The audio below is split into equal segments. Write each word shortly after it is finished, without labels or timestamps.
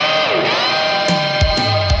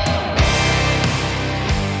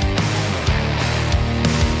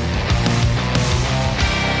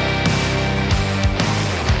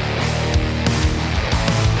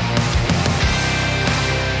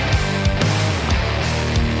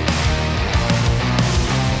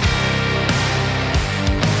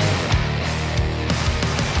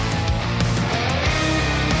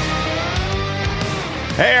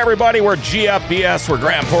Hey, everybody, we're GFBS. We're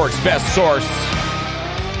Grand Forks' best source.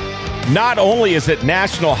 Not only is it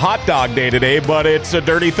National Hot Dog Day today, but it's a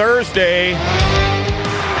Dirty Thursday.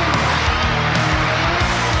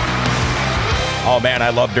 Oh, man,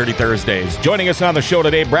 I love Dirty Thursdays. Joining us on the show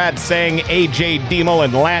today, Brad Seng, AJ Diemel,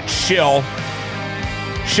 and Lance Schill.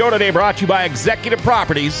 Show today brought to you by Executive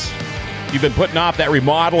Properties. You've been putting off that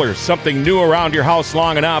remodel or something new around your house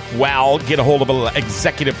long enough, well, get a hold of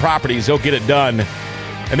Executive Properties. They'll get it done.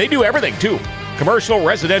 And they do everything, too. Commercial,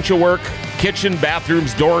 residential work, kitchen,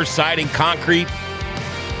 bathrooms, doors, siding, concrete,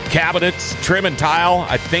 cabinets, trim and tile.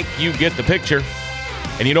 I think you get the picture.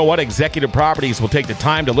 And you know what? Executive Properties will take the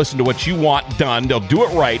time to listen to what you want done. They'll do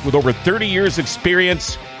it right with over 30 years'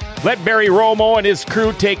 experience. Let Barry Romo and his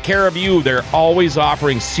crew take care of you. They're always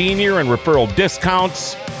offering senior and referral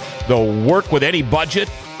discounts. They'll work with any budget.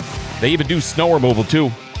 They even do snow removal, too.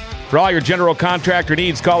 For all your general contractor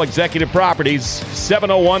needs, call Executive Properties,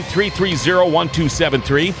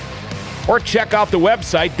 701-330-1273. Or check out the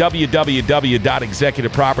website,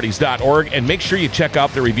 www.executiveproperties.org, and make sure you check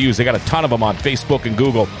out the reviews. They got a ton of them on Facebook and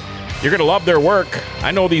Google. You're going to love their work.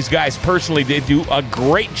 I know these guys personally. They do a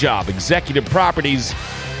great job. Executive Properties,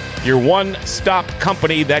 your one-stop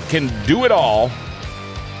company that can do it all.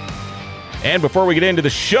 And before we get into the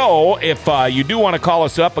show, if you do want to call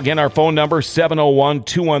us up, again, our phone number,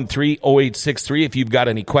 701-213-0863. If you've got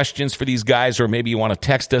any questions for these guys, or maybe you want to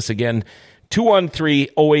text us again,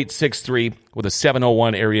 213-0863 with a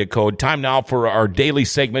 701 area code. Time now for our daily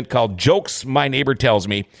segment called Jokes My Neighbor Tells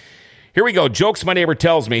Me. Here we go. Jokes My Neighbor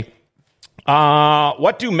Tells Me.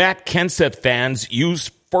 What do Matt Kenseth fans use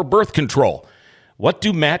for birth control? What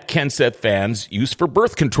do Matt Kenseth fans use for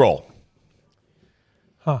birth control?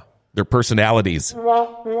 Their personalities. I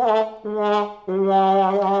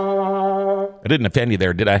didn't offend you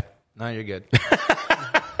there, did I? No, you're good.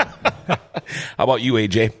 How about you,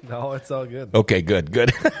 AJ? No, it's all good. Okay, good.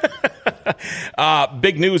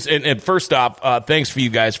 Big news, and first off, thanks for you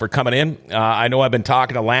guys for coming in. I know I've been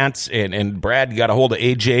talking to Lance and Brad. You got a hold of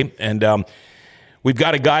AJ, and we've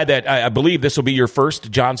got a guy that I believe this will be your first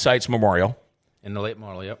John Seitz Memorial. In the late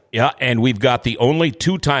model, yep. Yeah, and we've got the only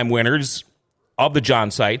two-time winners of the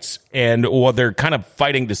John Seitz, and they're kind of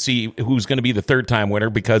fighting to see who's going to be the third-time winner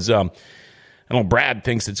because I know Brad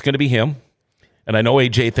thinks it's going to be him, and I know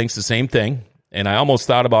AJ thinks the same thing, and I almost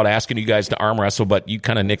thought about asking you guys to arm wrestle, but you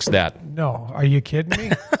kind of nixed that. No, are you kidding me?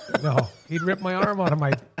 No, he'd rip my arm out of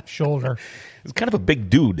my shoulder. He's kind of a big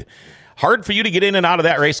dude. Hard for you to get in and out of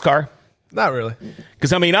that race car? Not really.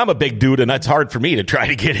 Because, I mean, I'm a big dude, and that's hard for me to try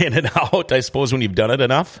to get in and out, I suppose, when you've done it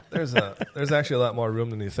enough. There's actually a lot more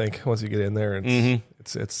room than you think once you get in there.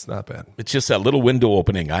 It's not bad. It's just that little window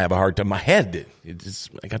opening. I have a hard time. My head,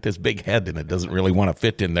 I got this big head, and it doesn't really want to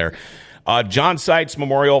fit in there. John Seitz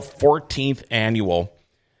Memorial, 14th annual.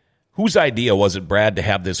 Whose idea was it, Brad, to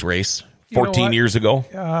have this race 14 years ago?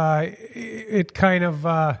 It kind of,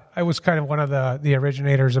 I was kind of one of the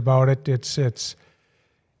originators about it. It's.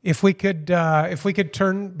 If we could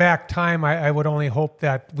turn back time, I would only hope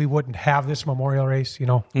that we wouldn't have this memorial race. You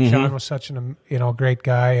know, John was such an great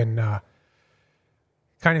guy, and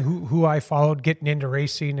kind of who I followed getting into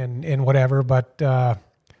racing and whatever. But I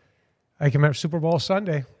can remember Super Bowl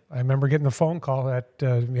Sunday. I remember getting the phone call that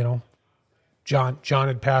John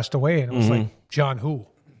had passed away, and it was like, John who,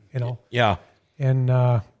 Yeah, and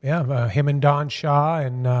him and Don Shaw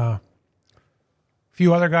and a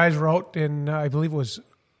few other guys wrote, and I believe it was.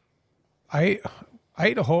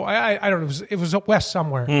 Idaho, I don't know, it was up west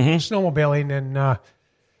somewhere, snowmobiling, and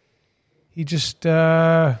he just,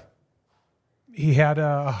 he had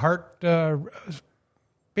a heart,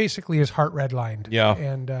 basically his heart redlined. Yeah.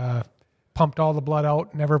 And pumped all the blood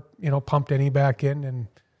out, never, pumped any back in, and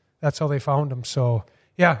that's how they found him. So,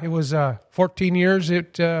 yeah, it was 14 years.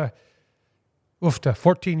 14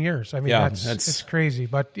 years. I mean, it's crazy.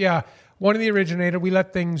 But, yeah, one of the originator, we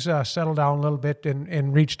let things settle down a little bit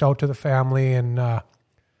and reached out to the family. And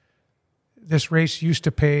this race used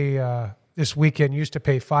to pay, this weekend used to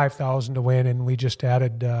pay $5,000 to win, and we just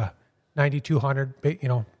added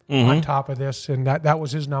 $9,200, on top of this. And that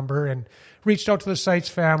was his number. And reached out to the Seitz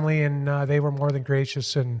family, and they were more than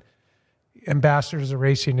gracious and ambassadors of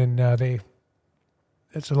racing, and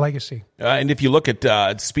it's a legacy. And if you look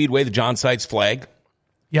at Speedway, the John Seitz flag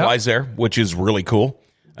flies there, which is really cool.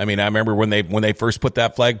 I mean, I remember when they first put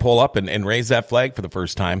that flagpole up and raised that flag for the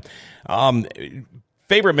first time.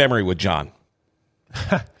 Favorite memory with John?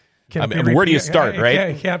 Where do you start, right?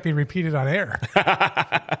 It can't be repeated on air.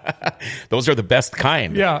 Those are the best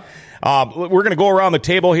kind. Yeah. We're going to go around the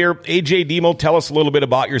table here. AJ Diemel, tell us a little bit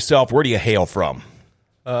about yourself. Where do you hail from?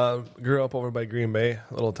 Grew up over by Green Bay,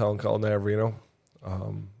 a little town called Navarino.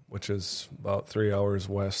 which is about 3 hours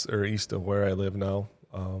west or east of where I live now.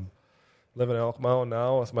 Live in Elk Mountain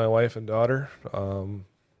now with my wife and daughter.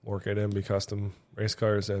 Work at MB Custom Race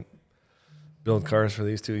Cars and build cars for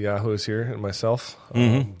these two yahoos here and myself.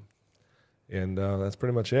 And that's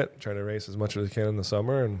pretty much it. Try to race as much as I can in the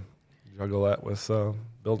summer and juggle that with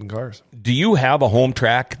building cars. Do you have a home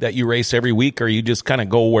track that you race every week, or you just kind of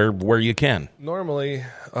go where you can? Normally,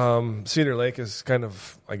 Cedar Lake is kind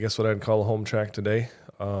of, I guess, what I'd call a home track today.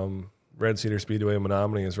 Red Cedar Speedway in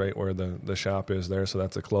Menominee is right where the shop is there, so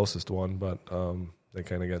that's the closest one. But they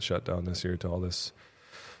kind of got shut down this year to all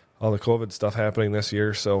the COVID stuff happening this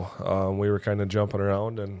year. So we were kind of jumping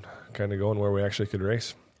around and kind of going where we actually could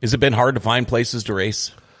race. Has it been hard to find places to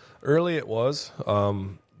race? Early it was.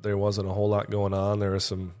 There wasn't a whole lot going on. There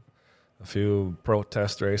was a few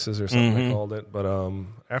protest races or something they called it. But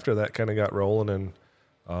after that kind of got rolling and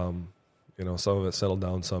some of it settled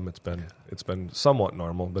down some. It's been somewhat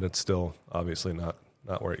normal, but it's still obviously not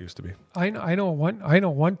where it used to be. I know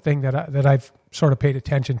one thing that I've sort of paid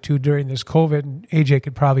attention to during this COVID, and AJ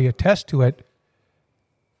could probably attest to it.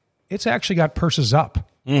 It's actually got purses up.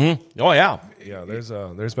 Mm-hmm. Oh yeah, yeah. There's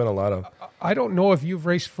been a lot of. I don't know if you've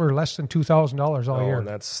raced for less than $2,000 all year. And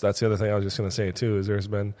that's the other thing I was just going to say too. Is there's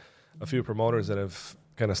been a few promoters that have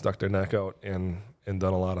kind of stuck their neck out and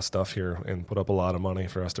done a lot of stuff here and put up a lot of money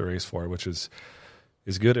for us to race for, which is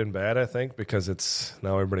good and bad, I think, because it's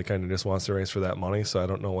now everybody kind of just wants to race for that money. So I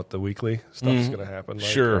don't know what the weekly stuff is going to happen. Like.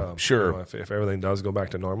 Sure. If everything does go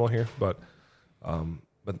back to normal here, but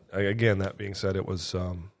again, that being said, it was.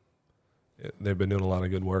 They've been doing a lot of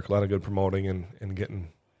good work, a lot of good promoting, and getting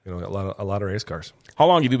a lot of race cars. How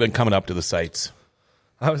long have you been coming up to the sites?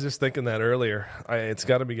 I was just thinking that earlier. It's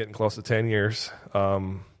got to be getting close to 10 years.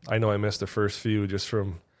 I know I missed the first few just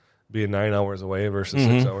from being 9 hours away versus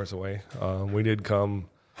 6 hours away. We did come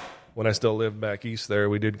when I still lived back east there.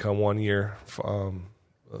 We did come 1 year for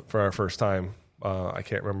our first time. I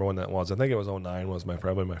can't remember when that was. I think it was 2009 was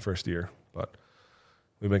probably my first year, but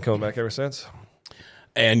we've been coming back ever since.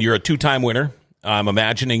 And you're a two-time winner. I'm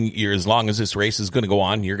imagining as long as this race is going to go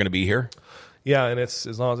on, you're going to be here. Yeah, and it's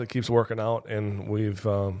as long as it keeps working out, and we've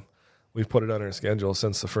put it on our schedule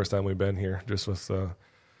since the first time we've been here, just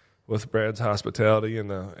with Brad's hospitality and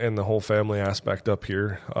the whole family aspect up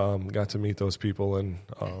here. Got to meet those people, and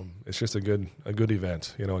it's just a good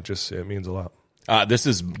event. It means a lot. This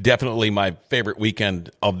is definitely my favorite weekend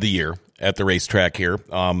of the year at the racetrack here.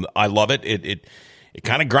 I love it. It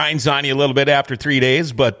kind of grinds on you a little bit after 3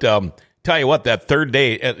 days, but tell you what, that third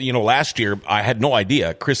day, last year, I had no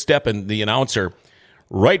idea. Chris Steppen, the announcer,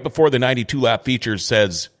 right before the 92-lap feature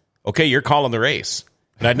says, okay, you're calling the race.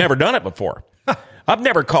 And I'd never done it before. I've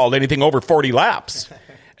never called anything over 40 laps.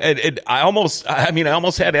 I almost had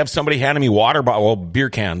to have somebody handing me water bottle, beer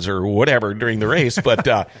cans or whatever during the race,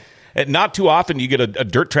 but not too often you get a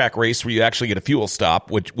dirt track race where you actually get a fuel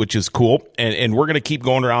stop, which is cool. And we're going to keep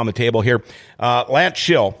going around the table here. Lance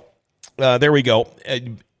Schill, there we go.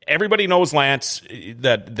 Everybody knows Lance,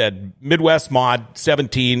 that Midwest Mod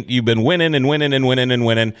 17. You've been winning and winning and winning and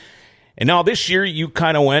winning. And now this year you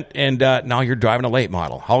kind of went and now you're driving a late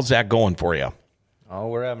model. How's that going for you? Oh,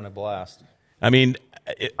 we're having a blast. I mean,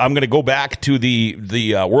 I'm going to go back to the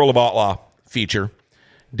World of Outlaw feature.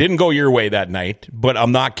 Didn't go your way that night, but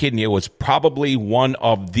I'm not kidding you. It was probably one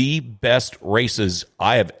of the best races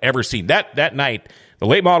I have ever seen. That night, the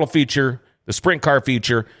late model feature, the sprint car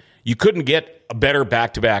feature, you couldn't get a better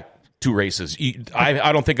back-to-back two races.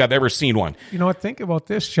 I don't think I've ever seen one. You know what? Think about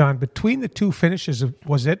this, John. Between the two finishes,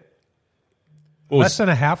 was it less than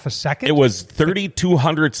a half a second? It was 32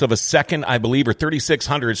 hundredths of a second, I believe, or 36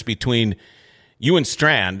 hundredths between you and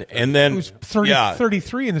Strand, and then it was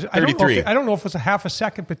 33. And I don't know if it was a half a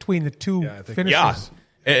second between the two finishes. Yeah,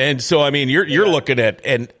 and so I mean, you're looking at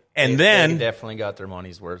and then they definitely got their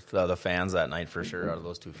money's worth. The fans that night for sure out of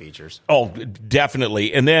those two features. Oh,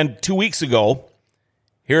 definitely. And then 2 weeks ago,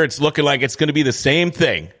 here it's looking like it's going to be the same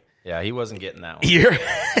thing. Yeah, he wasn't getting that one.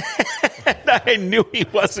 I knew he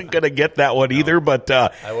wasn't going to get that one either, but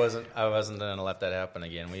I wasn't going to let that happen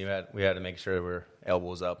again. We had to make sure we're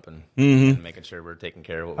elbows up and making sure we're taking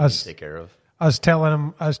care of what we need to take care of. I was telling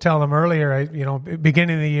him earlier.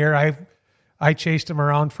 Beginning of the year, I chased him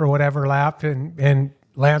around for whatever lap, and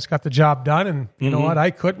Lance got the job done. And you know what?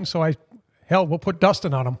 I couldn't, so we'll put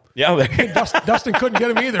Dustin on him. Yeah, Dustin couldn't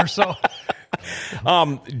get him either. So.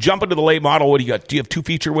 Jump into the late model. What do you got? Do you have two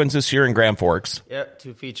feature wins this year in Grand Forks? Yep,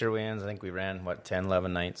 two feature wins. I think we ran 10,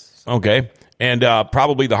 11 nights. Okay, and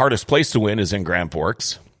probably the hardest place to win is in Grand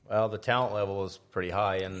Forks. Well, the talent level is pretty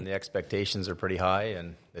high, and the expectations are pretty high,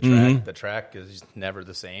 and the track is never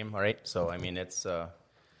the same. All right, so I mean it's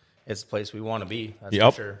it's the place we want to be. That's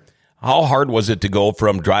Yep. for sure. How hard was it to go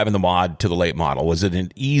from driving the mod to the late model? Was it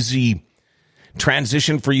an easy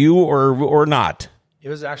transition for you or not? It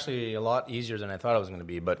was actually a lot easier than I thought it was going to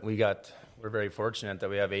be, but we're very fortunate that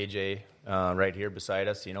we have AJ right here beside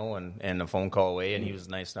us, and a phone call away, and he was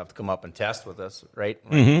nice enough to come up and test with us right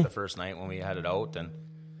the first night when we had it out. And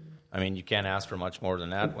I mean, you can't ask for much more than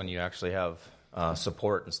that when you actually have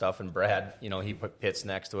support and stuff. And Brad, he pits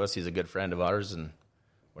next to us. He's a good friend of ours, and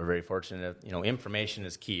we're very fortunate. Information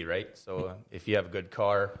is key, right? So if you have a good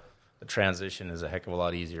car, the transition is a heck of a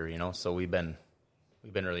lot easier, So we've been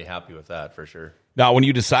really happy with that for sure. Now, when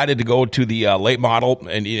you decided to go to the late model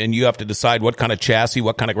and you have to decide what kind of chassis,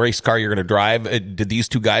 what kind of race car you're going to drive, did these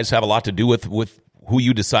two guys have a lot to do with who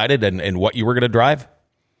you decided and what you were going to drive?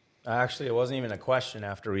 Actually, it wasn't even a question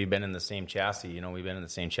after we've been in the same chassis. We've been in the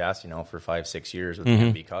same chassis now for 5-6 years with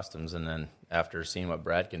MB Customs. And then after seeing what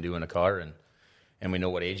Brad can do in a car and we know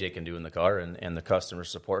what AJ can do in the car and the customer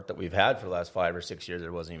support that we've had for the last 5 or 6 years,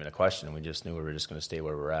 there wasn't even a question. We just knew we were just going to stay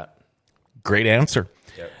where we're at. Great answer.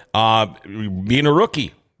 Yep. Being a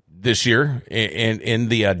rookie this year in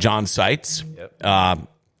the John Sites, how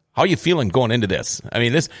are you feeling going into this? I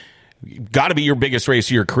mean, this got to be your biggest race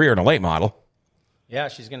of your career in a late model. Yeah,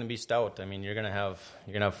 she's going to be stout. I mean, you're going to have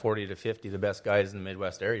 40 to 50 the best guys in the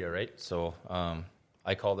Midwest area, right? So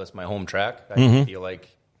I call this my home track. I feel like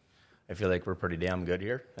we're pretty damn good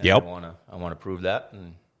here. And Yep. I want to prove that,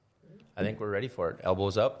 and I think we're ready for it.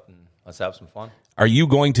 Elbows up, and let's have some fun. Are you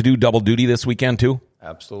going to do double duty this weekend too?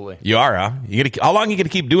 Absolutely. You are, huh? How long are you going to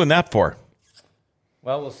keep doing that for?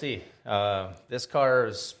 Well, we'll see. This car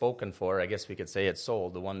is spoken for. I guess we could say it's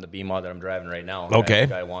sold. The B-Mod that I'm driving right now. Okay. The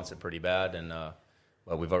guy wants it pretty bad, and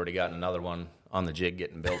we've already gotten another one on the jig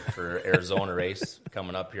getting built for Arizona race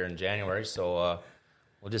coming up here in January. So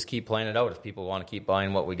we'll just keep playing it out. If people want to keep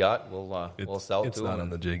buying what we got, we'll sell it to them. It's not on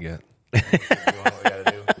the jig yet. Doing what we got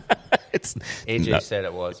to do. AJ said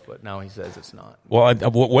it was, but now he says it's not. Well,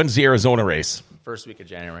 when's the Arizona race? First week of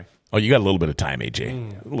January. Oh, you got a little bit of time,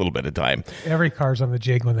 AJ. A little bit of time. Every car's on the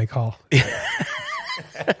jig when they call.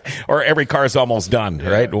 Or every car's almost done,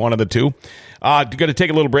 right? One of the two. Going to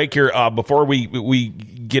take a little break here before we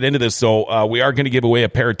get into this. So we are going to give away a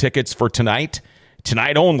pair of tickets for tonight.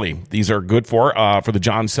 Tonight only. These are good for the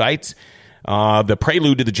John Sites. The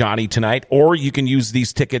prelude to the Johnny tonight, or you can use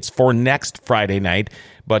these tickets for next Friday night.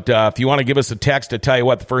 But if you want to give us a text, I tell you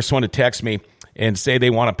what, the first one to text me and say they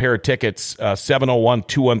want a pair of tickets,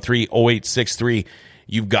 701-213-0863.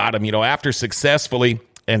 You've got them. After successfully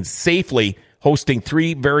and safely hosting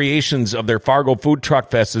 3 variations of their Fargo Food Truck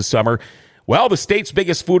Fest this summer, well, the state's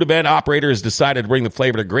biggest food event operator has decided to bring the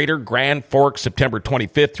flavor to Greater Grand Forks September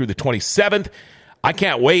 25th through the 27th. I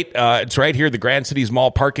can't wait. It's right here, the Grand Cities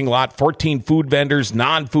Mall parking lot. 14 food vendors,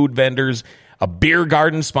 non-food vendors, a beer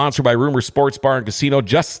garden sponsored by Rumor Sports Bar and Casino,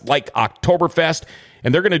 just like Oktoberfest.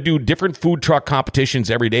 And they're going to do different food truck competitions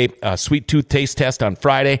every day. Sweet Tooth Taste Test on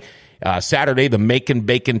Friday. Saturday, the Macon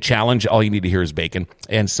Bacon Challenge. All you need to hear is bacon.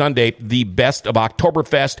 And Sunday, the Best of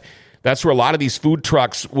Oktoberfest. That's where a lot of these food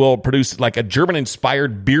trucks will produce like a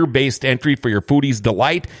German-inspired beer-based entry for your foodie's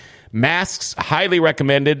delight. Masks, highly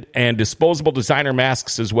recommended, and disposable designer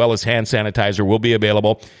masks as well as hand sanitizer will be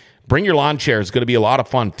available. Bring your lawn chair. It's going to be a lot of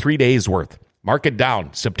fun. 3 days worth. Mark it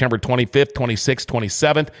down. September 25th, 26th,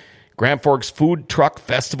 27th. Grand Forks Food Truck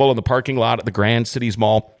Festival in the parking lot at the Grand Cities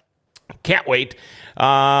Mall. Can't wait.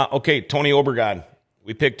 Okay, Tony Obregon.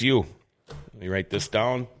 We picked you. Let me write this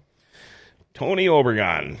down. Tony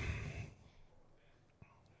Obregon.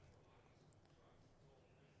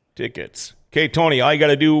 Tickets. Okay, Tony, all you got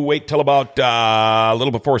to do, wait till about a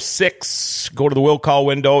little before 6. Go to the will call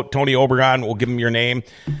window. Tony Obregon, we'll give him your name.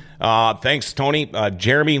 Thanks, Tony.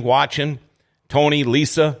 Jeremy watching. Tony,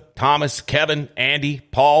 Lisa, Thomas, Kevin, Andy,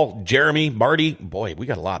 Paul, Jeremy, Marty. Boy, we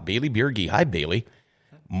got a lot. Bailey Bierge. Hi, Bailey.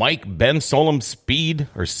 Mike, Ben Solom Speed,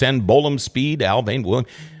 or Sen Bolum Speed, Alvin William.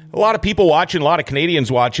 A lot of people watching, a lot of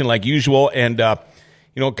Canadians watching like usual. And,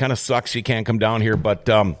 it kind of sucks you can't come down here, but...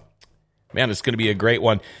 man, it's going to be a great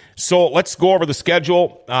one. So let's go over the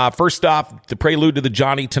schedule. First off, the prelude to the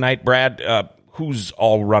Johnny tonight. Brad, who's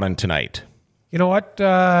all running tonight? You know what?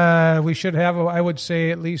 We should have, I would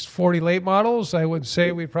say, at least 40 late models. I would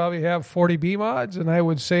say we'd probably have 40 B-mods, and I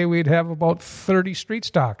would say we'd have about 30 street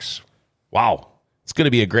stocks. Wow. It's going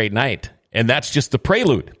to be a great night. And that's just the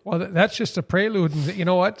prelude. Well, that's just a prelude. And you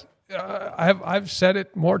know what? I've said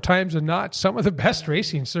it more times than not. Some of the best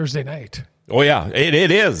racing's Thursday night. Oh, yeah,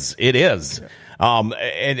 it is. It is.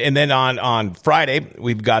 And then on Friday,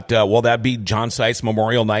 we've got, that'd be John Sites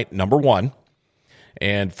Memorial Night, number 1.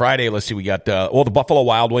 And Friday, let's see, we got, the Buffalo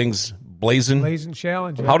Wild Wings Blazing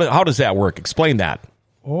Challenge. Yeah. How does that work? Explain that.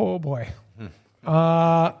 Oh boy.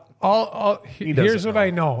 Here's what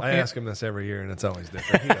I know. I ask him this every year, and it's always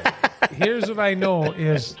different. He doesn't. Here's what I know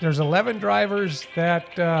is there's 11 drivers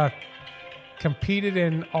that competed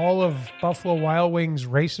in all of Buffalo Wild Wings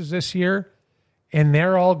races this year, and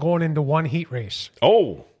they're all going into one heat race.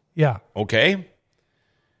 Oh, Yeah. okay.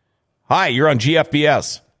 Hi, you're on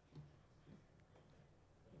GFBS.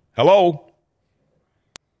 Hello.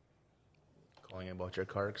 Calling about your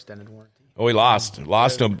car extended warranty. Oh, we lost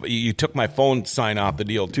him. You took my phone sign off the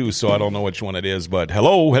deal too, so I don't know which one it is. But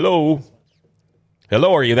hello.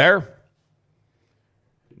 Are you there?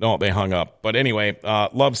 No, they hung up. But anyway,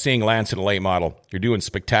 love seeing Lance in a late model. You're doing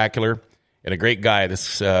spectacular and a great guy.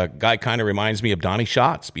 This guy kind of reminds me of Donnie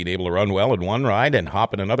Schatz, being able to run well in one ride and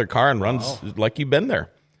hop in another car and runs like you've been there.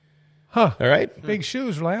 Huh. All right. Big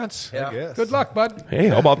shoes, Lance. I guess. Good luck, bud. Hey,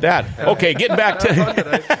 how about that? Okay, getting back to Good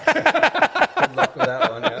luck with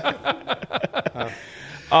that one. Yeah.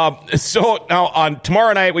 so now on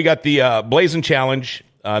tomorrow night we got the Blazing Challenge,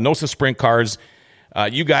 NOSA Sprint Cars.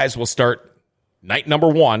 You guys will start night number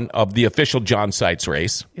 1 of the official John Seitz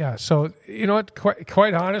race. Yeah. So, you know what?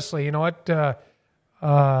 Quite honestly, you know what?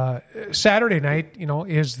 Saturday night, you know,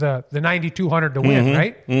 is the 9,200 to win,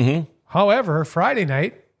 right? Mm-hmm. However, Friday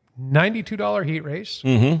night, $92 heat race.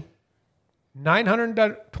 Mm-hmm.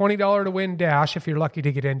 $920 to win dash if you're lucky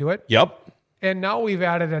to get into it. Yep. And now we've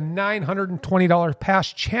added a $920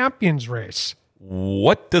 past champions race.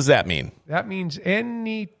 What does that mean? That means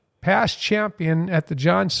any past champion at the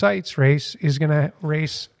John Seitz race is going to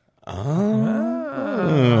race. So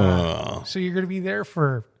you're going to be there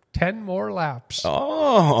for 10 more laps.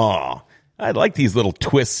 Oh, I like these little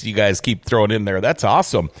twists you guys keep throwing in there. That's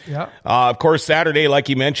awesome. Yeah. Of course, Saturday, like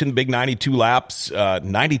you mentioned, big 92 laps,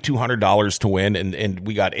 $9,200 to win. And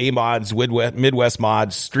we got A-mods, Midwest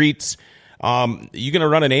mods, streets. You going to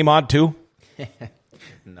run an A-mod too?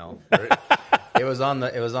 No. It was on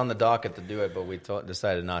the docket to do it, but we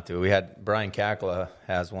decided not to. We had Brian Kakla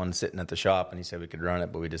has one sitting at the shop, and he said we could run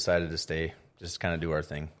it, but we decided to stay, just kind of do our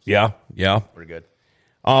thing. Yeah. We're good.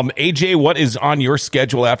 AJ, what is on your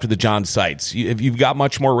schedule after the John Seitz? Have you got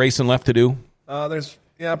much more racing left to do? There's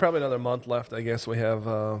probably another month left. I guess we have.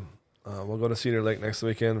 We'll go to Cedar Lake next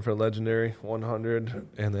weekend for Legendary 100,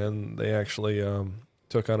 and then they actually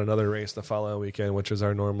took on another race the following weekend, which is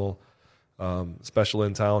our normal special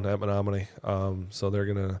in town at Menominee. So they're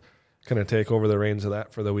gonna kind of take over the reins of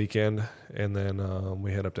that for the weekend, and then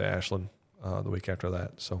we head up to Ashland the week after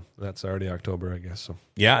that. So that's already October, I guess. So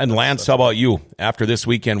yeah, and Lance, how about you? After this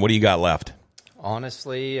weekend, what do you got left?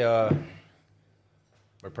 Honestly, we're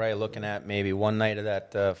probably looking at maybe one night of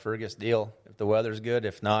that Fergus deal. If the weather's good,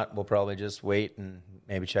 if not, we'll probably just wait and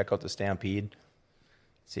maybe check out the Stampede,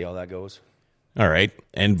 see how that goes. All right,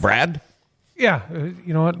 and Brad? Yeah,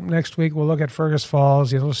 you know what? Next week we'll look at Fergus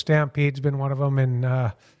Falls. You know, Stampede's been one of them,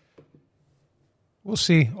 and we'll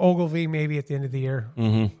see Ogilvy maybe at the end of the year.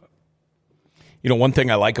 Mm-hmm. You know, one thing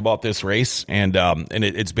I like about this race, and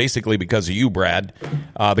it's basically because of you, Brad,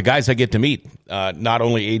 the guys I get to meet, not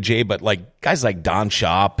only AJ, but like guys like Don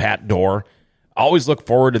Shaw, Pat Dorr. I always look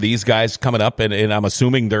forward to these guys coming up, and I'm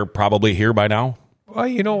assuming they're probably here by now. Well,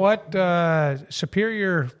 you know what?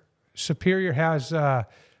 Superior has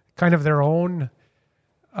kind of their own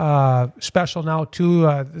special now, too.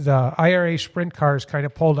 The IRA sprint cars kind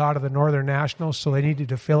of pulled out of the Northern Nationals, so they needed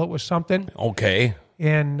to fill it with something. Okay.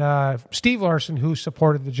 And Steve Larson, who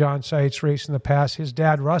supported the John Seitz race in the past, his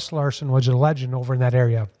dad, Russ Larson, was a legend over in that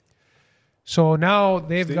area. So now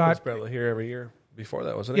they've Steve got... was probably here every year before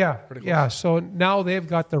that, wasn't it? Yeah, Pretty close. yeah. So now they've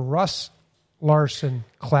got the Russ Larson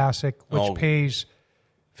Classic, which pays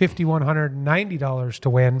 $5,190 to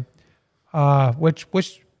win, which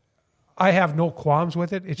I have no qualms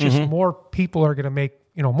with it. It's just more people are going to make,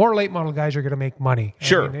 more late model guys are going to make money.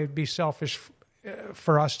 Sure. I mean, it'd be selfish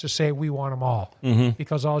for us to say we want them all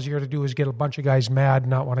because all you're going to do is get a bunch of guys mad and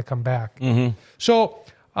not want to come back. So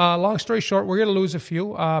long story short, we're going to lose a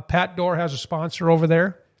few. Pat Dorr has a sponsor over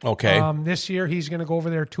there. Okay. This year he's going to go over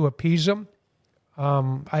there to appease them.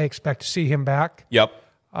 I expect to see him back. Yep.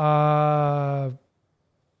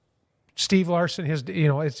 Steve Larson,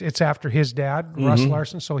 it's after his dad, Russ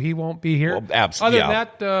Larson, so he won't be here. Well, absolutely. Other than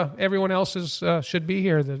that, everyone else should be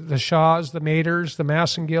here. The Shaws, the Maters, the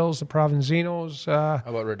Massengills, the Provenzinos. How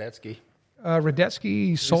about Radetzky?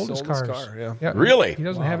 Radetzky sold his cars. Yeah. Really? He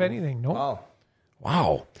doesn't have anything. No.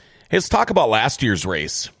 Wow. Hey, let's talk about last year's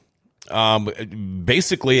race.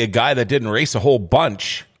 Basically, a guy that didn't race a whole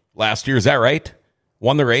bunch last year. Is that right?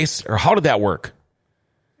 Won the race? Or how did that work?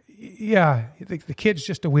 Yeah, the kid's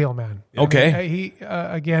just a wheelman. Okay.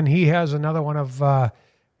 I mean, he has another one of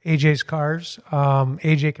AJ's cars.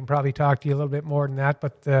 AJ can probably talk to you a little bit more than that,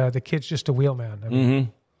 but the kid's just a wheelman. I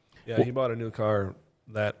mean, Yeah, he bought a new car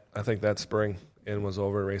I think that spring and was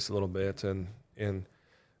over, raced a little bit, and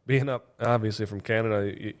being up obviously from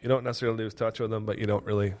Canada, you don't necessarily lose touch with him, but you don't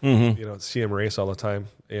really see him race all the time.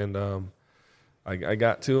 And I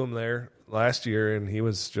got to him there last year, and he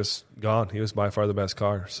was just gone. He was by far the best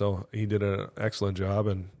car, so he did an excellent job.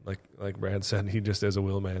 And like Brad said, he just is a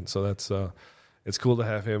wheelman. So that's it's cool to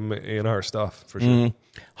have him in our stuff for sure.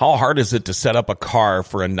 How hard is it to set up a car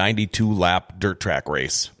for a 92-lap dirt track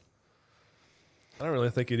race? I don't really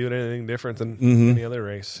think you do anything different than any other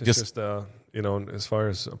race. It's just as far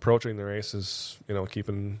as approaching the race is,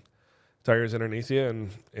 keeping tires underneath you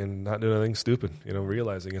and not doing anything stupid,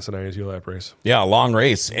 realizing it's a 92-lap race. Yeah, a long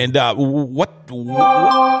race. And what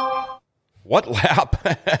lap,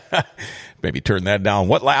 maybe turn that down,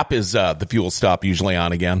 what lap is the fuel stop usually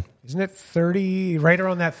on again? isn't it 30, right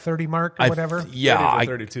around that 30 mark or whatever? Yeah.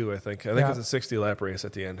 32, I think. I think it's a 60-lap race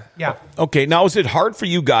at the end. Yeah. Okay, now is it hard for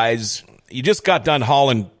you guys? You just got done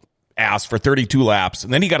hauling ass for 32 laps,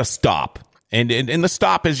 and then you got to stop. And the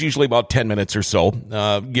stop is usually about 10 minutes or so,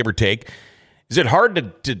 give or take. Is it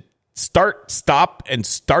hard to stop, and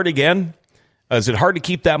start again? Is it hard to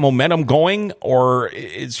keep that momentum going, or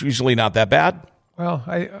it's usually not that bad?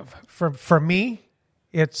 Well, for me,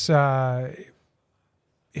 it's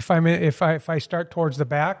if I start towards the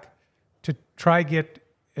back, to try get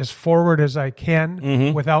as forward as I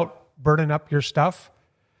can without burning up your stuff,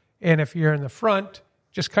 and if you're in the front,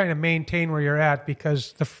 just kind of maintain where you're at,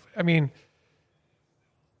 because the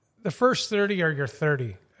first 30 are your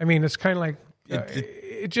 30. I mean, it's kind of like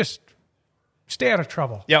it just stay out of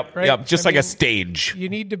trouble. Yep, right? yep. Just a stage. You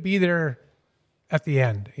need to be there at the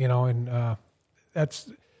end, and that's.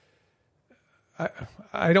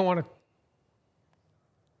 I don't want to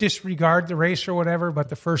disregard the race or whatever, but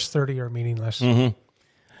the first 30 are meaningless. Have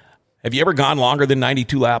you ever gone longer than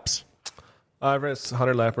 92 laps? I've raced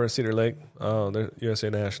 100 lapper at Cedar Lake, the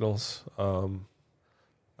USA Nationals.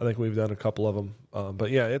 I think we've done a couple of them.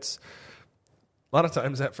 But yeah, it's a lot of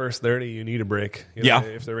times that first 30, you need a break.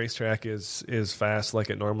 If the racetrack is fast like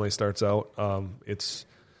it normally starts out,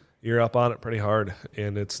 you're up on it pretty hard,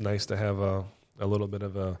 and it's nice to have a little bit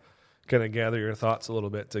of a kind of gather your thoughts a little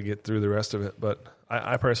bit to get through the rest of it. But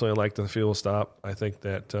I personally like the fuel stop. I think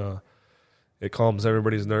that it calms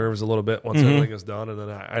everybody's nerves a little bit once everything is done, and then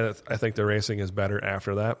I think the racing is better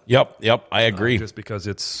after that. Yep, I agree. Just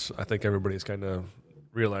because I think everybody's kind of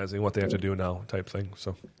realizing what they have to do now type thing.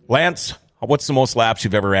 So, Lance, what's the most laps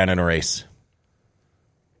you've ever ran in a race?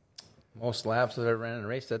 Most laps that I ran in a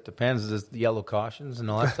race, that depends. Is the yellow cautions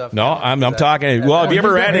and all that stuff? No, I'm talking. Well, have you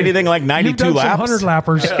ever ran anything like 92 You've done laps? 100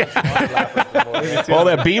 lappers. Well,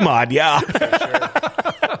 that B-mod, yeah.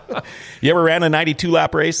 You ever ran a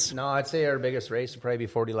 92-lap race? No, I'd say our biggest race would probably be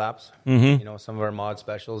 40 laps. Some of our mod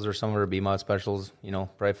specials or some of our B-mod specials,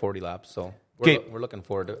 probably 40 laps. So we're looking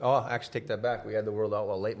forward to it. Oh, actually, take that back. We had the World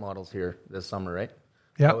Outlaw late models here this summer, right?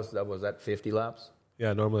 Yeah. That was that 50 laps?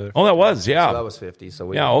 yeah, normally. Oh, that was, yeah. So that was 50. So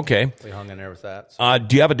we okay. We hung in there with that. So.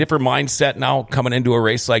 Do you have a different mindset now coming into a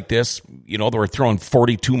race like this? They were throwing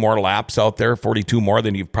 42 more laps out there, 42 more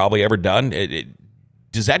than you've probably ever done.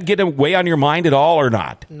 Does that get away on your mind at all or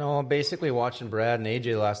not? No, basically watching Brad and AJ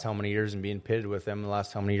the last how many years and being pitted with them the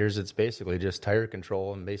last how many years, it's basically just tire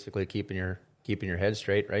control and basically keeping your head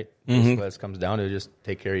straight, right? Basically, what it comes down to, just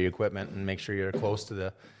take care of your equipment and make sure you're close to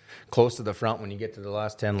the front when you get to the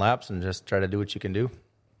last 10 laps, and just try to do what you can do.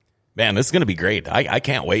 Man, this is going to be great. I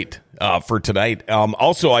can't wait for tonight.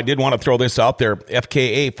 Also, I did want to throw this out there.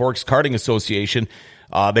 FKA, Forks Karting Association,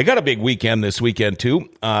 they got a big weekend this weekend, too.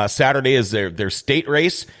 Saturday is their state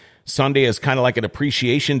race. Sunday is kind of like an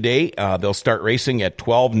appreciation day. They'll start racing at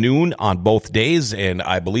 12 noon on both days, and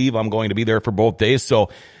I believe I'm going to be there for both days.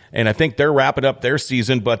 And I think they're wrapping up their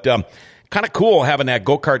season. But kind of cool having that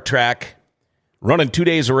go-kart track running 2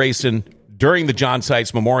 days of racing during the John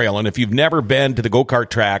Seitz Memorial. And if you've never been to the go-kart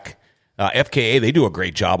track, FKA, they do a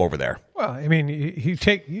great job over there. Well, I mean, you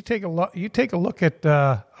take a look at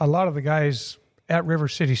a lot of the guys at River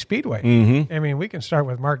City Speedway. I mean, we can start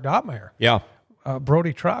with Mark Dottmeyer. Yeah.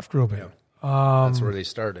 Brody Troftgruben. That's where they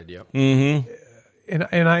started, yep.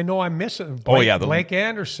 And I know I'm missing Blake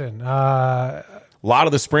Anderson. A lot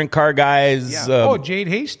of the sprint car guys. Yeah. Jade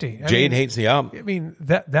Hasty. Hastings, yeah. I mean,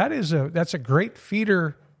 that's a great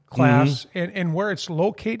feeder class, and where it's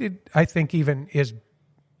located, I think even is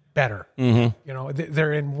better.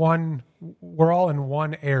 They're in one. We're all in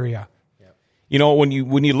one area. When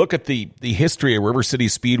you look at the history of River City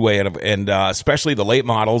Speedway and especially the late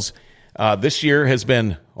models, this year has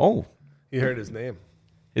been You heard his name.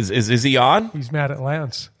 Is he on? He's mad at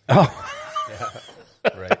Lance. Oh.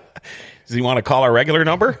 Yeah, right. Does he want to call our regular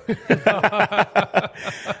number?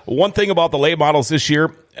 One thing about the late models this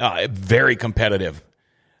year, very competitive.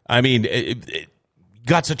 I mean, it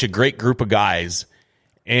got such a great group of guys.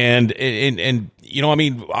 And you know, I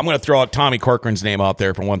mean, I'm going to throw out Tommy Corcoran's name out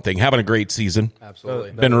there for one thing. Having a great season.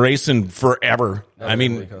 Absolutely. Been racing forever. I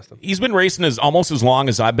mean, he's been racing almost as long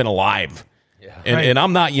as I've been alive. Yeah. And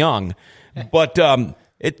I'm not young. But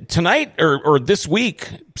tonight or this week,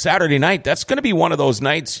 Saturday night, that's going to be one of those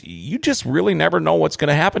nights you just really never know what's going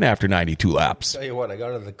to happen after 92 laps. Tell you what, I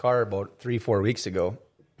got out of the car about 3-4 weeks ago.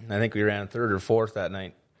 I think we ran third or fourth that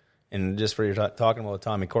night. And just for your talking about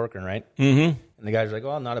Tommy Corcoran, right? Mm-hmm. And the guys were like,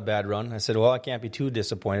 "Oh, not a bad run." I said, "Well, I can't be too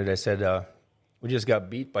disappointed." I said, "We just got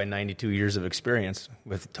beat by 92 years of experience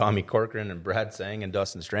with Tommy Corcoran and Brad Seng and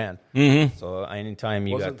Dustin Strand." Mm-hmm. So anytime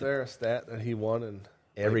you Wasn't there a stat that he won in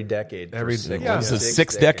every decade, this is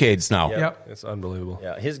 6 decades now. Yep. It's unbelievable.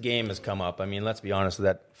 Yeah, his game has come up. I mean, let's be honest,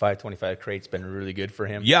 that 525 crate's been really good for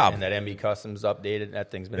him. Yeah. And that MB Customs updated,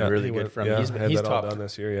 that thing's been really good for him. Yeah, He's that all top done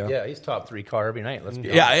this year, Yeah, he's top 3 car every night, let's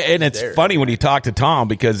be honest. Yeah, and it's funny when you talk to Tom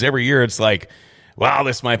because every year it's like, wow,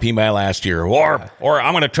 this might be my last year, or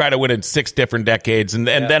I'm going to try to win in 6 different decades, and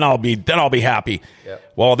then I'll be happy. Yeah.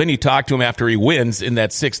 Well, then you talk to him after he wins in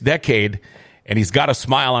that 6th decade, and he's got a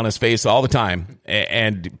smile on his face all the time,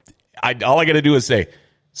 and all I got to do is say,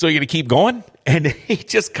 "So you're going to keep going?" And he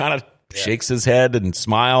just kind of shakes his head and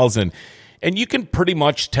smiles, and you can pretty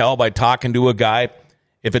much tell by talking to a guy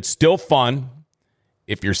if it's still fun,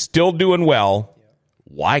 if you're still doing well,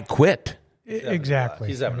 why quit? Exactly.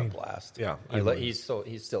 He's having a blast. Yeah, He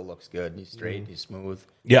still looks good. He's straight. He's smooth.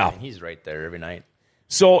 Yeah. I mean, he's right there every night.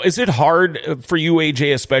 So is it hard for you,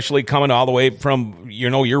 AJ, especially coming all the way from,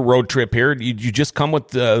 your road trip here? You just come with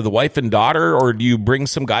the wife and daughter, or do you bring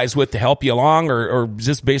some guys with to help you along, or is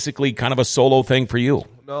this basically kind of a solo thing for you?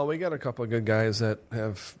 No, we got a couple of good guys that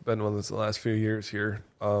have been with us the last few years here.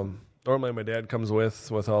 Normally my dad comes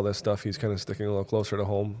with all this stuff. He's kind of sticking a little closer to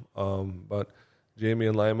home. But Jamie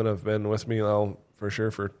and Lyman have been with me now for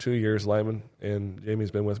sure for 2 years, Lyman, and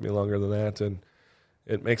Jamie's been with me longer than that, and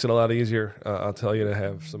it makes it a lot easier, I'll tell you, to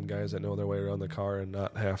have some guys that know their way around the car and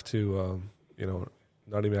not have to,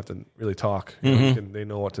 not even have to really talk. They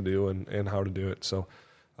know what to do and how to do it. So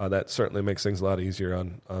that certainly makes things a lot easier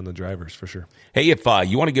on the drivers for sure. Hey, if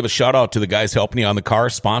you want to give a shout out to the guys helping you on the car,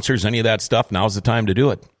 sponsors, any of that stuff, now's the time to do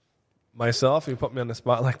it. Myself, you put me on the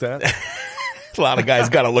spot like that. A lot of guys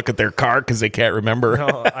got to look at their car because they can't remember.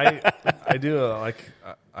 No, I do.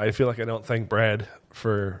 I feel like I don't thank Brad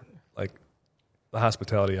for the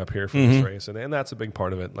hospitality up here for this race, and that's a big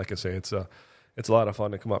part of it. Like I say, it's a lot of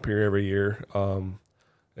fun to come up here every year. And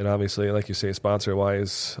obviously, like you say, sponsor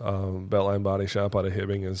wise, Beltline Body Shop out of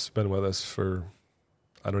Hibbing has been with us for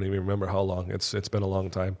I don't even remember how long. It's been a long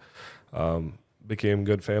time. Became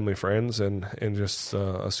good family friends and just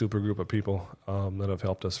a super group of people that have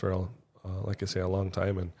helped us for like I say, a long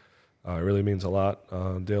time, and it really means a lot.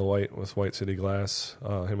 Dale White with White City Glass,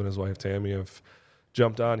 him and his wife Tammy have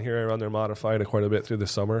jumped on here. I run their modified quite a bit through the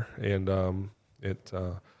summer, and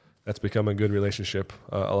that's become a good relationship.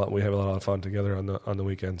 We have a lot of fun together on the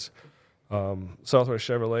weekends. Southwest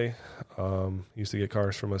Chevrolet used to get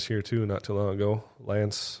cars from us here too, not too long ago.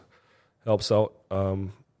 Lance helps out.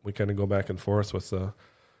 We kind of go back and forth with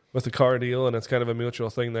the car deal, and it's kind of a mutual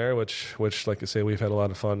thing there. Which, like I say, we've had a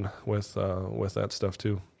lot of fun with that stuff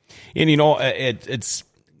too. And it's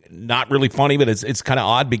not really funny, but it's kind of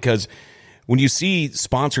odd because when you see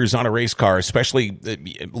sponsors on a race car, especially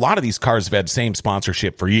a lot of these cars have had same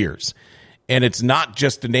sponsorship for years, and it's not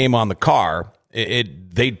just a name on the car.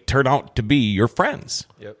 They turn out to be your friends.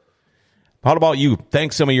 Yep. How about you?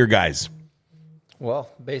 Thank some of your guys. Well,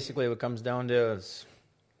 basically what it comes down to is,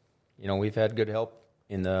 we've had good help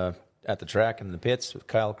at the track and the pits with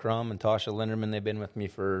Kyle Crum and Tasha Linderman. They've been with me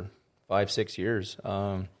for 5-6 years.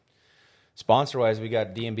 Sponsor-wise, we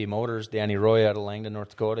got D&B Motors, Danny Roy out of Langdon,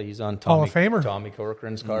 North Dakota. He's on Hall of Famer. Tommy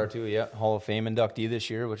Corcoran's car, too. Yeah, Hall of Fame inductee this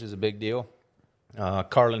year, which is a big deal.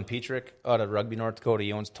 Carlin Petrick out of Rugby, North Dakota.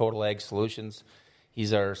 He owns Total Ag Solutions.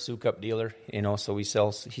 He's our Sioux Cup dealer, so he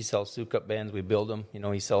sells Sioux Cup bands. We build them.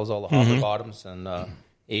 He sells all the hopper bottoms. And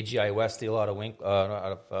AGI West Steel out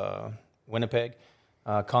of Winnipeg.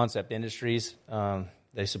 Concept Industries,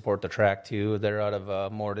 they support the track, too. They're out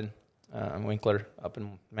of Morden. Winkler up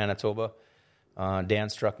in Manitoba.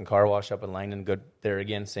 Dan's Truck and Car Wash up in Langdon. Good there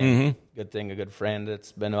again. Same good thing. A good friend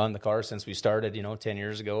that's been on the car since we started. 10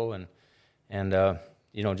 years ago, and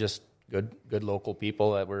just good local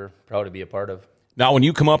people that we're proud to be a part of. Now, when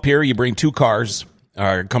you come up here, you bring 2 cars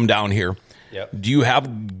or come down here. Yep. Do you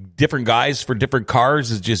have different guys for different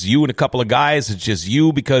cars? Is it just you and a couple of guys? It's just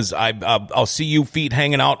you because I'll see you feet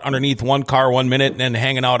hanging out underneath one car 1 minute and then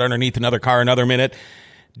hanging out underneath another car another minute.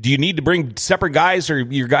 Do you need to bring separate guys, or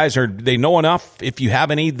your guys, are they know enough, if you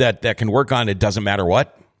have any, that can work on it doesn't matter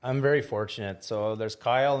what? I'm very fortunate. So there's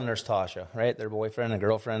Kyle and there's Tasha, right? Their boyfriend and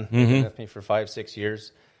girlfriend. They've been with me for 5-6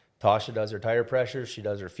 years. Tasha does her tire pressure, she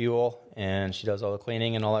does her fuel, and she does all the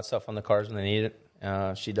cleaning and all that stuff on the cars when they need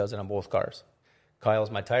it. She does it on both cars.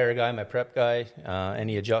 Kyle's my tire guy, my prep guy,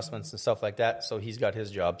 any adjustments and stuff like that. So he's got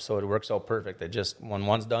his job. So it works out perfect. They just, when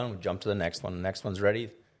one's done, we jump to the next one. The next one's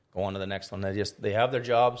ready, go on to the next one. They have their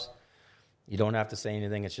jobs. You don't have to say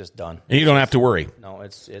anything. It's just done. And you don't have to worry. No,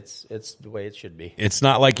 it's the way it should be. It's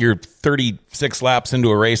not like you're 36 laps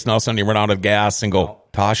into a race and all of a sudden you run out of gas and go, no.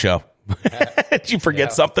 Tasha, did you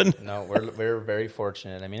forget something? No, we're very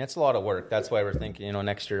fortunate. I mean, it's a lot of work. That's why we're thinking,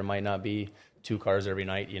 next year it might not be 2 cars every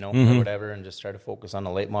night, or whatever, and just try to focus on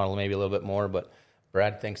the late model maybe a little bit more. But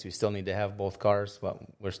Brad thinks we still need to have both cars, but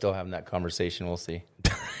we're still having that conversation. We'll see.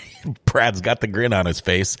 Brad's got the grin on his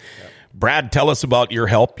face. Yep. Brad, tell us about your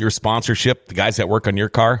help, your sponsorship, the guys that work on your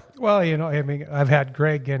car. Well, I mean, I've had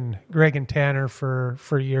Greg and Tanner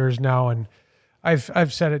for years now, and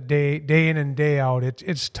I've said it day in and day out.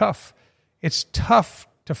 It's tough. It's tough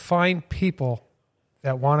to find people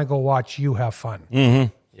that want to go watch you have fun.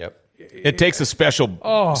 Mm-hmm. Yep. It takes a special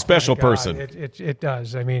person. It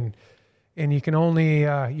does. I mean, and you can only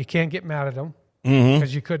you can't get mad at them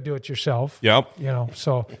because you could do it yourself. Yep.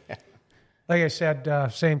 So like I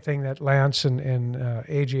said, same thing that Lance and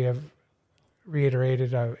AJ have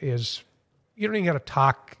reiterated is you don't even got to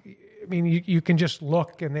talk. I mean, you can just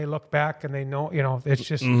look, and they look back, and they know. It's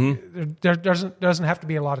just there doesn't have to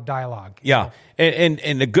be a lot of dialogue. Yeah,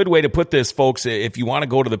 and a good way to put this, folks, if you want to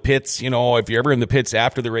go to the pits, if you're ever in the pits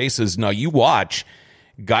after the races, now you watch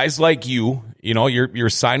guys like you're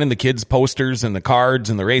signing the kids' posters and the cards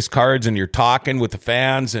and the race cards, and you're talking with the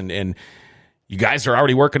fans, and you guys are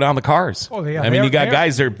already working on the cars. Oh, yeah. I mean, you got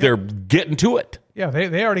guys they're getting to it. Yeah,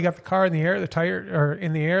 they already got the car in the air. The tire are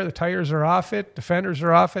in the air. The tires are off it. The fenders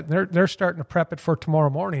are off it. And they're starting to prep it for tomorrow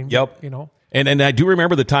morning. Yep. And I do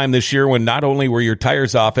remember the time this year when not only were your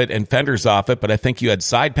tires off it and fenders off it, but I think you had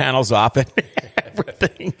side panels off it.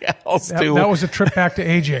 Everything else too. That was a trip back to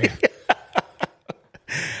AJ.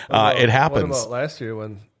 It happens. What about last year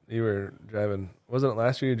when you were driving? Wasn't it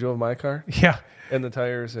last year you drove my car? Yeah. And the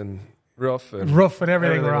tires and roof and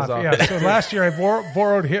everything were off. Yeah. So last year I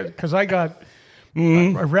borrowed his because I got.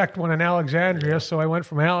 I wrecked one in Alexandria, so I went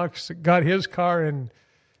from Alex, got his car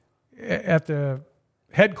at the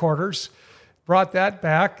headquarters, brought that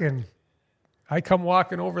back, and I come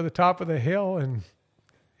walking over the top of the hill, and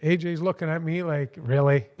AJ's looking at me like,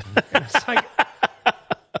 really? It's like,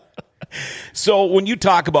 so when you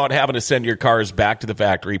talk about having to send your cars back to the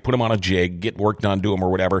factory, put them on a jig, get work done to them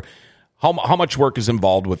or whatever, how much work is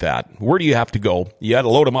involved with that? Where do you have to go? You got to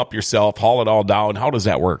load them up yourself, haul it all down. How does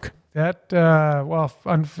that work?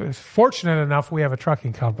 Fortunate enough, we have a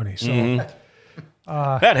trucking company, so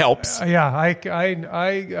that helps. Yeah, I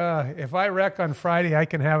if I wreck on Friday, I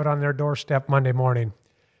can have it on their doorstep Monday morning,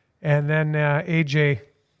 and then AJ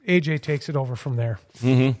takes it over from there.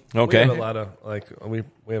 Mm-hmm. Okay. We have a lot of we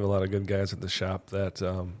have a lot of good guys at the shop that.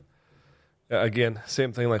 Again,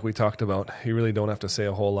 same thing like we talked about. You really don't have to say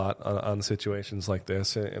a whole lot on situations like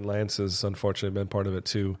this, and Lance has unfortunately been part of it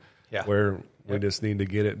too. Yeah. Where we just need to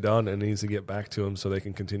get it done and needs to get back to them so they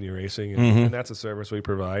can continue racing. And that's a service we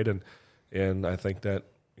provide. And I think that,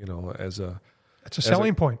 it's a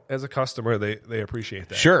selling point. As a customer, they appreciate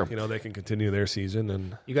that. Sure. They can continue their season.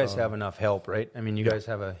 And you guys have enough help, right? I mean, you guys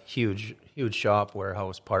have a huge shop,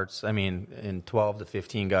 warehouse, parts. I mean, in 12 to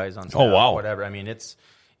 15 guys on staff, whatever. I mean, it's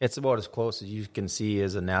about as close as you can see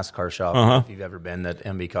as a NASCAR shop if you've ever been at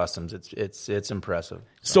MB Customs. It's impressive.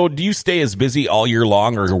 So do you stay as busy all year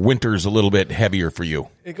long, or winter's a little bit heavier for you?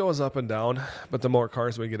 It goes up and down, but the more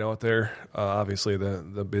cars we get out there, obviously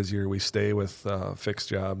the busier we stay with fixed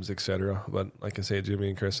jobs, etc. But like I say, Jimmy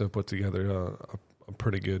and Chris have put together a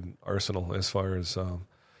pretty good arsenal as far as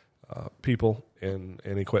people and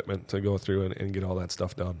equipment to go through and get all that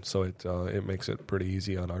stuff done. So it makes it pretty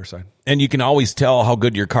easy on our side. And you can always tell how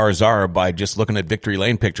good your cars are by just looking at Victory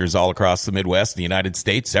Lane pictures all across the Midwest, the United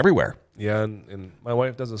States, everywhere. Yeah, and my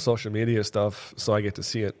wife does the social media stuff, so I get to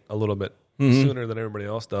see it a little bit sooner than everybody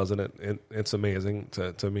else does, and it's amazing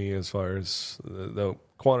to me as far as the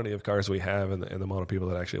quantity of cars we have and the amount of people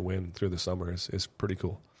that actually win through the summer is pretty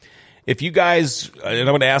cool. If you guys, and I'm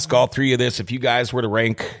going to ask all three of this, if you guys were to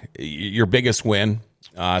rank your biggest win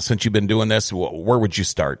since you've been doing this, where would you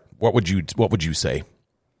start? What would you say?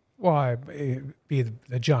 Well, it'd be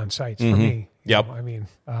the John Sites for me. Yep. I mean,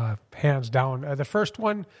 hands down. The first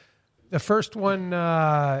one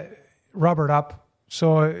rubbered up.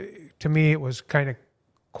 So to me, it was kind of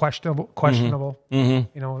questionable.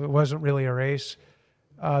 Mm-hmm. It wasn't really a race.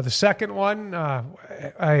 The second one,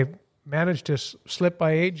 I managed to slip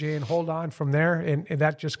by AJ and hold on from there, and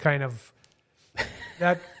that just kind of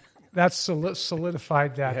that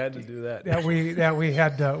solidified that You had to do that.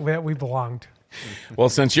 that we belonged. Well,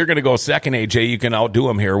 since you're going to go second, AJ, you can outdo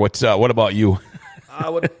him here. What about you?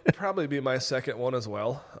 Would probably be my second one as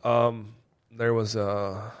well. There was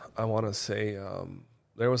I want to say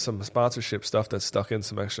there was some sponsorship stuff that stuck in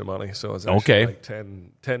some extra money, so it was actually like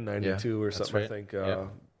 10.92 or something. Right. I think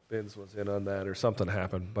Bins was in on that or something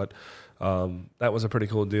happened, but that was a pretty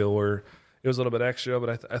cool deal where it was a little bit extra,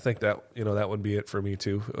 but I think that that would be it for me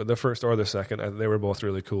too. The first or the second, they were both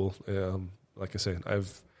really cool. Like I said,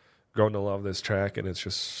 I've grown to love this track, and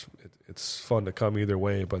it's fun to come either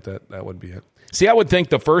way, but that would be it. See, I would think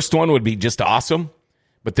the first one would be just awesome,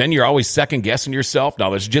 but then you're always second guessing yourself.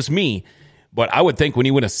 Now, that's just me, but I would think when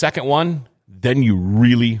you win a second one, then you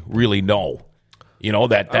really, really know,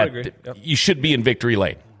 that you should be in victory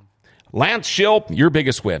lane. Lance Schill, your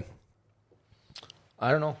biggest win.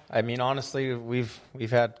 I don't know. I mean, honestly, we've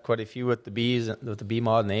had quite a few with the Bs, with the B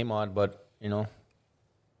mod and the A mod, but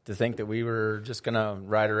to think that we were just gonna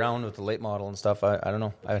ride around with the late model and stuff, I don't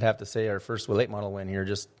know. I would have to say our first late model win here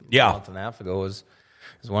just a month and a half ago is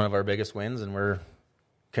one of our biggest wins, and we're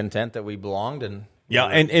content that we belonged and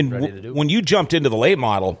and when you jumped into the late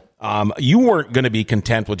model, you weren't going to be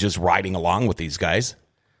content with just riding along with these guys.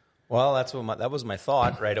 Well, that was my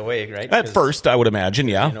thought right away, right? At first, I would imagine,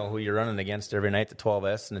 yeah. You know who you're running against every night, the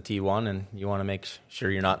 12S and the T1, and you want to make sure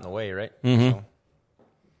you're not in the way, right? Mm-hmm.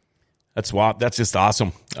 So. That's just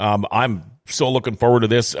awesome. I'm so looking forward to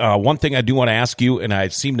this. One thing I do want to ask you, and I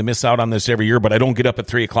seem to miss out on this every year, but I don't get up at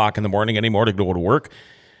 3 o'clock in the morning anymore to go to work.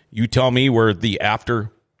 You tell me where the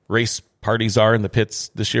after-race parties are in the pits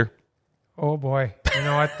this year? Oh boy, you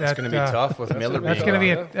know what? That's going to be tough with Miller. That's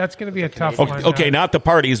going to be a tough one. Okay, not the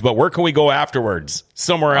parties, but where can we go afterwards?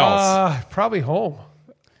 Somewhere else? Probably home.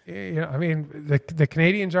 I mean, the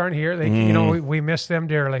Canadians aren't here. They, we miss them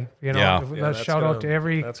dearly. Let's shout out to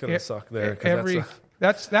every. That's going to suck there.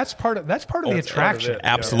 That's part of the attraction.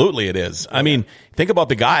 Absolutely, it is. I mean, think about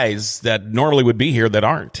the guys that normally would be here that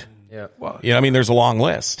aren't. Yeah. Well, there's a long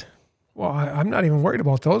list. Well, I'm not even worried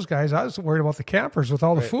about those guys. I was worried about the campers with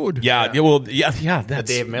all the food. Yeah.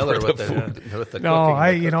 That's Dave Miller with the cooking. No,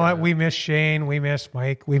 you know what? We miss Shane. We miss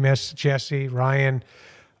Mike. We miss Jesse, Ryan.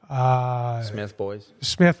 Smith boys.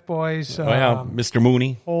 Mr.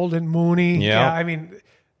 Mooney. Holden Mooney. Yeah. I mean,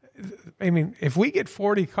 if we get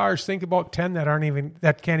 40 cars, think about 10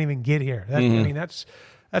 that can't even get here. I mean, that's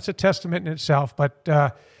a testament in itself. But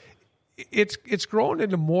it's grown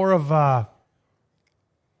into more of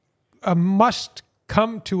a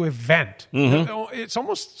must-come-to event. Mm-hmm. It's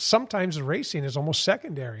almost, sometimes racing is almost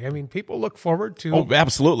secondary. I mean, people look forward to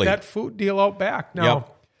absolutely that food deal out back. Now,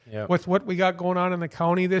 with what we got going on in the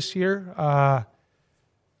county this year,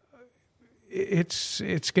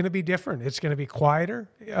 it's going to be different. It's going to be quieter.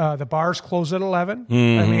 The bars close at 11.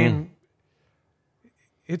 Mm-hmm. I mean,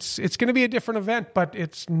 it's going to be a different event, but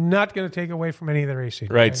it's not going to take away from any of the racing.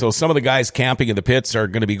 Right. So some of the guys camping in the pits are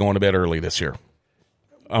going to be going to bed early this year.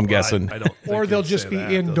 I'm guessing. I don't or they'll just be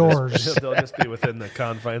indoors. They'll just be within the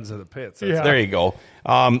confines of the pits. Yeah. There you go.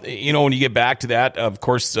 When you get back to that, of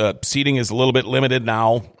course, seating is a little bit limited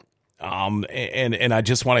now. And I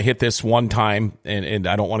just want to hit this one time, and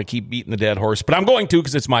I don't want to keep beating the dead horse, but I'm going to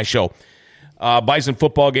because it's my show. Bison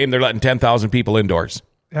football game, they're letting 10,000 people indoors.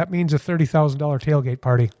 That means a $30,000 tailgate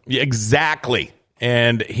party. Yeah, exactly.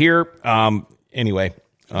 And here, anyway.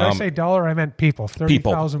 Did I say dollar? I meant people.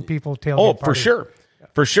 30,000 people tailgate party. Oh, for sure.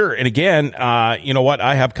 For sure. And again, you know what?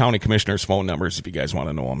 I have county commissioners' phone numbers if you guys want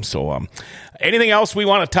to know them. So anything else we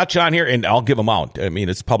want to touch on here? And I'll give them out. I mean,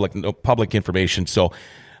 it's public information. So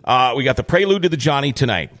we got the prelude to the Johnny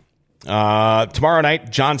tonight. Tomorrow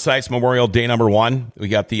night, John Sykes Memorial Day number 1. We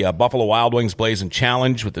got the Buffalo Wild Wings Blazing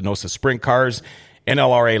Challenge with the NOSA Sprint Cars,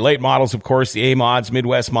 NLRA late models, of course, the A mods,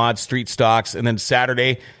 Midwest mods, street stocks. And then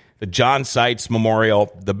Saturday, the John Sykes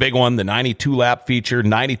Memorial, the big one, the 92-lap feature,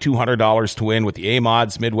 $9,200 to win with the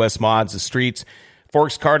A-Mods, Midwest Mods, the Streets,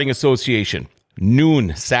 Forks Karting Association,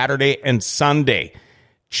 noon, Saturday and Sunday.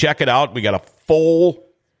 Check it out. We got a full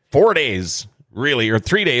 4 days, really, or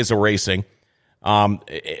 3 days of racing.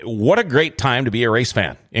 What a great time to be a race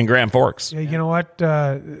fan in Grand Forks. Yeah, you know what?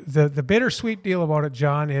 The bittersweet deal about it,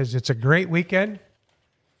 John, is it's a great weekend,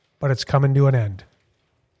 but it's coming to an end.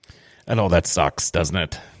 I know that sucks, doesn't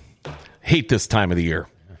it? Hate this time of the year.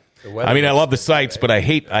 I mean, I love the sights, but I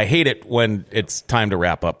hate it when it's time to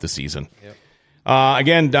wrap up the season. Yep.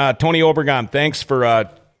 Again, Tony Obregon, thanks for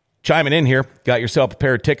chiming in here. Got yourself a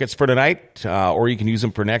pair of tickets for tonight, or you can use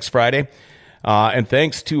them for next Friday. And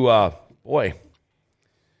thanks to,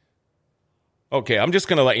 okay, I'm just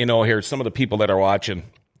going to let you know here some of the people that are watching.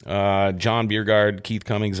 John Biergard, Keith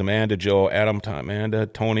Cummings, Amanda, Joe, Adam, Amanda,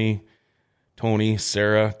 Tony,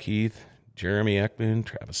 Sarah, Keith, Jeremy Ekman,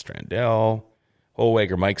 Travis Strandell,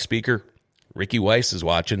 Holwager, Mike Speaker. Ricky Weiss is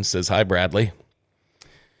watching, says, hi, Bradley.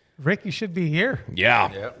 Ricky should be here.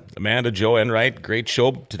 Yeah. Yep. Amanda, Joe Enright, great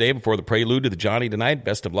show today before the prelude to the Johnny tonight.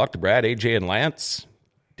 Best of luck to Brad, AJ, and Lance.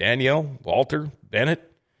 Danielle, Walter, Bennett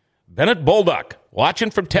Bulldog,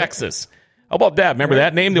 watching from Texas. How about that? Remember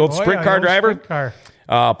that name, the old sprint car driver? Sprint car.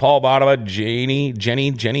 Paul Bottoма, Jenny,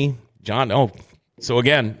 John. Oh, so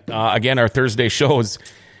again, our Thursday shows.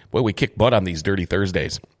 Boy, we kick butt on these Dirty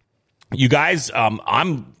Thursdays. You guys,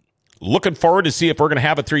 I'm looking forward to see if we're going to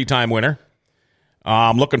have a 3-time winner.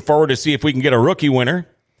 I'm looking forward to see if we can get a rookie winner.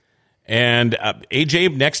 And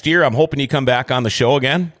AJ, next year, I'm hoping you come back on the show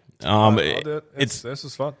again. I'll do it. This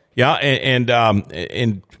is fun. Yeah,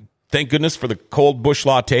 and thank goodness for the cold bush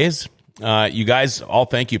lattes. You guys, all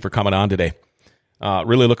thank you for coming on today.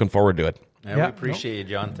 Really looking forward to it. Yeah, we appreciate you,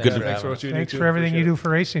 John. Thanks for having us. Thanks for everything you do for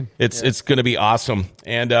racing. It's going to be awesome.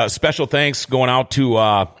 And special thanks going out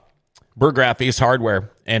to Burgraff Ace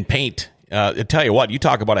Hardware and Paint. I tell you what, you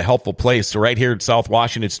talk about a helpful place. So right here at South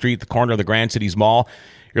Washington Street, the corner of the Grand Cities Mall,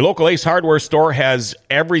 your local Ace Hardware store has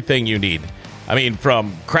everything you need. I mean,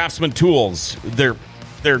 from Craftsman tools, their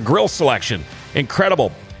grill selection,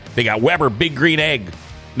 incredible. They got Weber, Big Green Egg,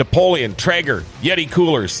 Napoleon, Traeger, Yeti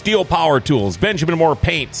coolers, Steel Power Tools, Benjamin Moore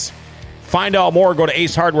paints. Find out more, go to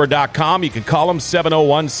acehardware.com. You can call them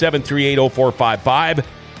 701-738-0455.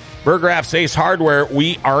 Burgraff's Ace Hardware,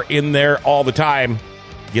 we are in there all the time.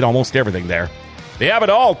 Get almost everything there. They have it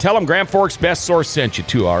all. Tell them Grand Forks Best Source sent you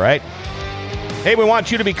too, all right? Hey, we want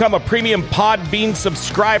you to become a premium Podbean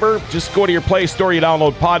subscriber. Just go to your Play Store, you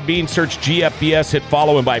download Podbean, search GFBS, hit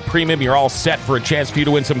follow, and buy premium. You're all set for a chance for you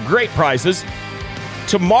to win some great prizes.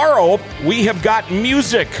 Tomorrow, we have got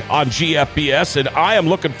music on GFBS, and I am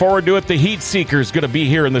looking forward to it. The Heat Seeker is going to be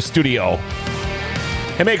here in the studio.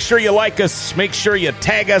 And make sure you like us, make sure you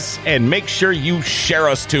tag us, and make sure you share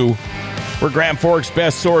us too. We're Grand Forks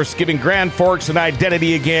Best Source, giving Grand Forks an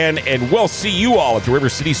identity again, and we'll see you all at the River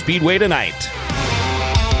City Speedway tonight.